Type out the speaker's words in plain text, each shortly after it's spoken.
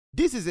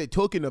This is a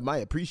token of my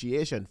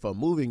appreciation for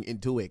moving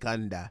into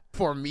wakanda.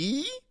 For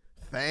me?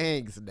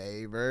 Thanks,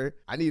 neighbor.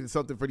 I needed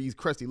something for these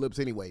crusty lips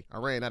anyway. I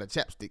ran out of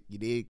chapstick, you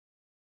dig?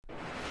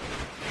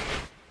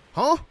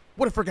 Huh?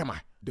 What the frick am I?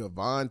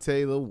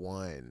 Devontae the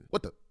One.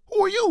 What the?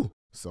 Who are you?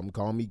 Some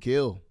call me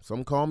Kill.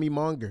 Some call me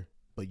Monger.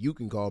 But you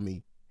can call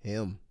me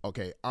him.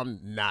 Okay, I'm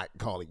not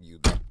calling you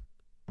that.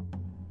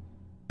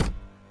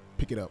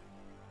 Pick it up.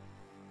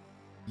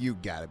 You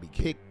gotta be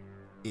kicked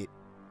it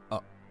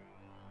up.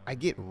 I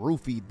get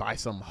roofied by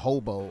some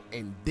hobo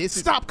and this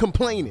is— Stop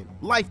complaining.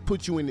 Life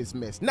put you in this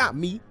mess, not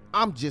me.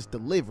 I'm just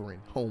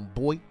delivering,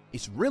 homeboy.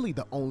 It's really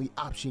the only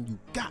option you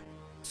got.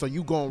 So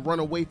you gonna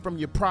run away from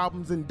your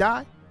problems and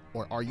die?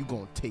 Or are you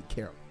gonna take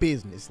care of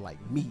business like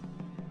me?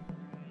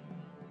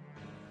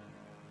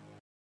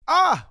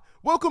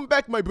 Welcome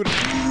back, my brother.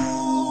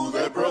 Ooh,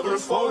 that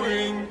brother's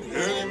floating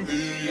in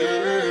the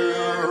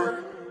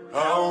air.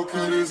 How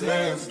could his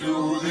hands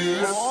do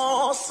this?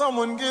 Oh,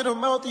 someone get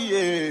him out the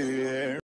air.